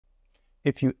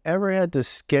If you ever had to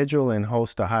schedule and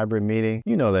host a hybrid meeting,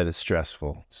 you know that it's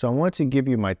stressful. So I want to give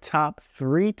you my top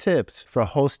 3 tips for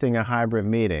hosting a hybrid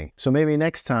meeting, so maybe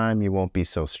next time you won't be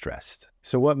so stressed.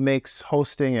 So what makes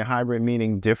hosting a hybrid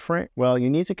meeting different? Well, you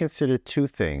need to consider 2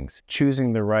 things: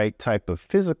 choosing the right type of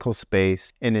physical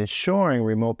space and ensuring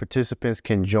remote participants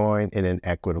can join in an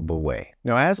equitable way.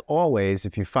 Now, as always,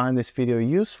 if you find this video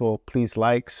useful, please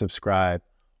like, subscribe,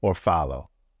 or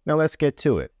follow. Now let's get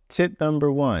to it. Tip number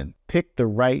 1, pick the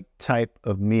right type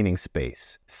of meeting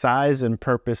space. Size and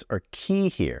purpose are key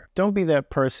here. Don't be that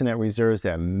person that reserves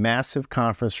that massive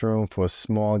conference room for a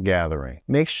small gathering.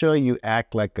 Make sure you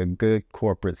act like a good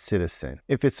corporate citizen.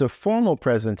 If it's a formal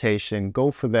presentation,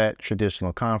 go for that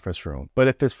traditional conference room. But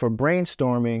if it's for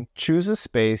brainstorming, choose a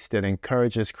space that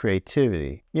encourages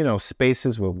creativity. You know,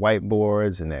 spaces with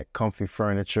whiteboards and that comfy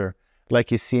furniture,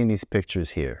 like you see in these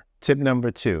pictures here. Tip number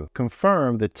 2,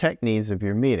 confirm the tech needs of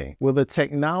your meeting. Will the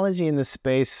technology in the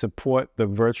space support the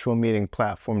virtual meeting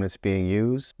platform that's being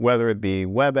used? Whether it be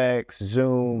WebEx,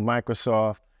 Zoom,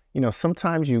 Microsoft,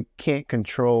 sometimes you can't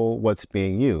control what's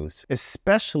being used,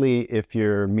 especially if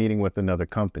you're meeting with another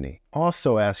company.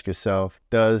 Also ask yourself,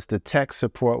 does the tech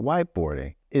support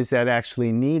whiteboarding? Is that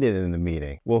actually needed in the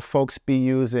meeting? Will folks be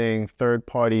using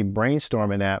third-party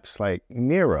brainstorming apps like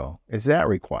Miro? Is that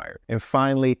required? And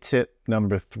finally, tip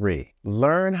number 3,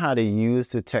 learn how to use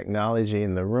the technology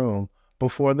in the room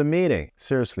before the meeting.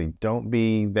 Seriously, don't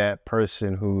be that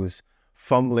person who's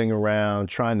fumbling around,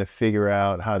 trying to figure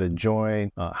out how to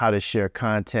join, how to share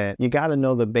content. You got to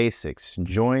know the basics: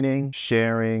 joining,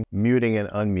 sharing, muting, and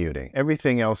unmuting.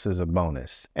 Everything else is a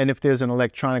bonus. And if there's an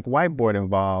electronic whiteboard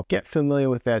involved, get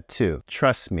familiar with that too.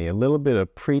 Trust me, a little bit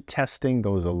of pre-testing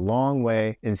goes a long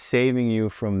way in saving you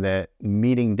from that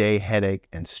meeting day headache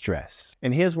and stress.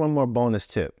 And here's one more bonus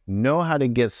tip: know how to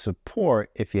get support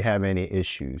if you have any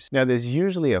issues. Now, there's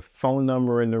usually a phone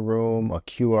number in the room, a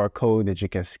QR code that you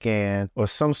can scan, or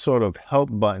some sort of help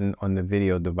button on the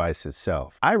video device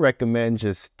itself. I recommend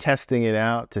just testing it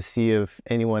out to see if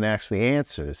anyone actually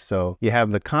answers, so you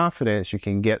have the confidence you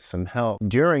can get some help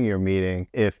during your meeting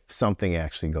if something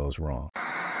actually goes wrong.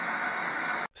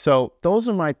 So those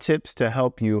are my tips to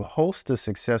help you host a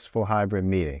successful hybrid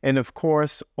meeting. And of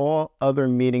course, all other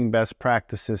meeting best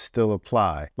practices still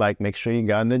apply. Like, make sure you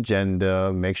got an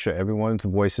agenda, make sure everyone's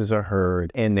voices are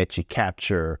heard, and that you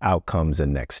capture outcomes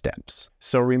and next steps.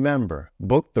 So remember,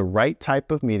 book the right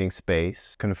type of meeting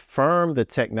space, confirm the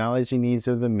technology needs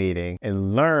of the meeting,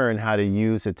 and learn how to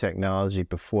use the technology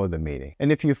before the meeting.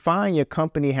 And if you find your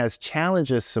company has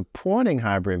challenges supporting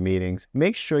hybrid meetings,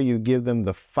 make sure you give them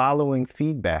the following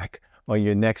feedback on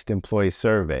your next employee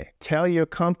survey. Tell your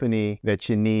company that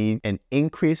you need an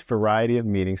increased variety of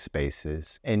meeting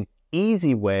spaces, an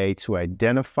easy way to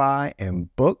identify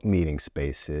and book meeting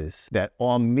spaces, that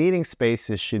all meeting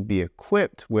spaces should be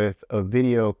equipped with a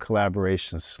video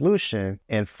collaboration solution,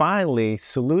 and finally,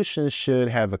 solutions should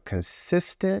have a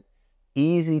consistent,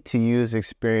 easy to use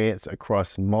experience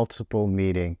across multiple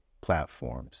meeting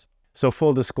platforms. So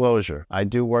full disclosure, I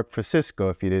do work for Cisco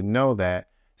if you didn't know that.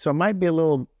 So I might be a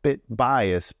little bit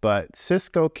biased, but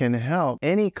Cisco can help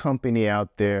any company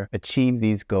out there achieve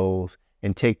these goals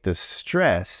and take the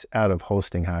stress out of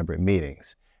hosting hybrid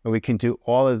meetings. And we can do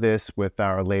all of this with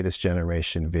our latest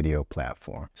generation video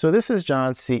platform. So this is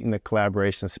John Seaton, the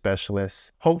Collaboration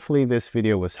Specialist. Hopefully this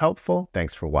video was helpful.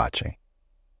 Thanks for watching.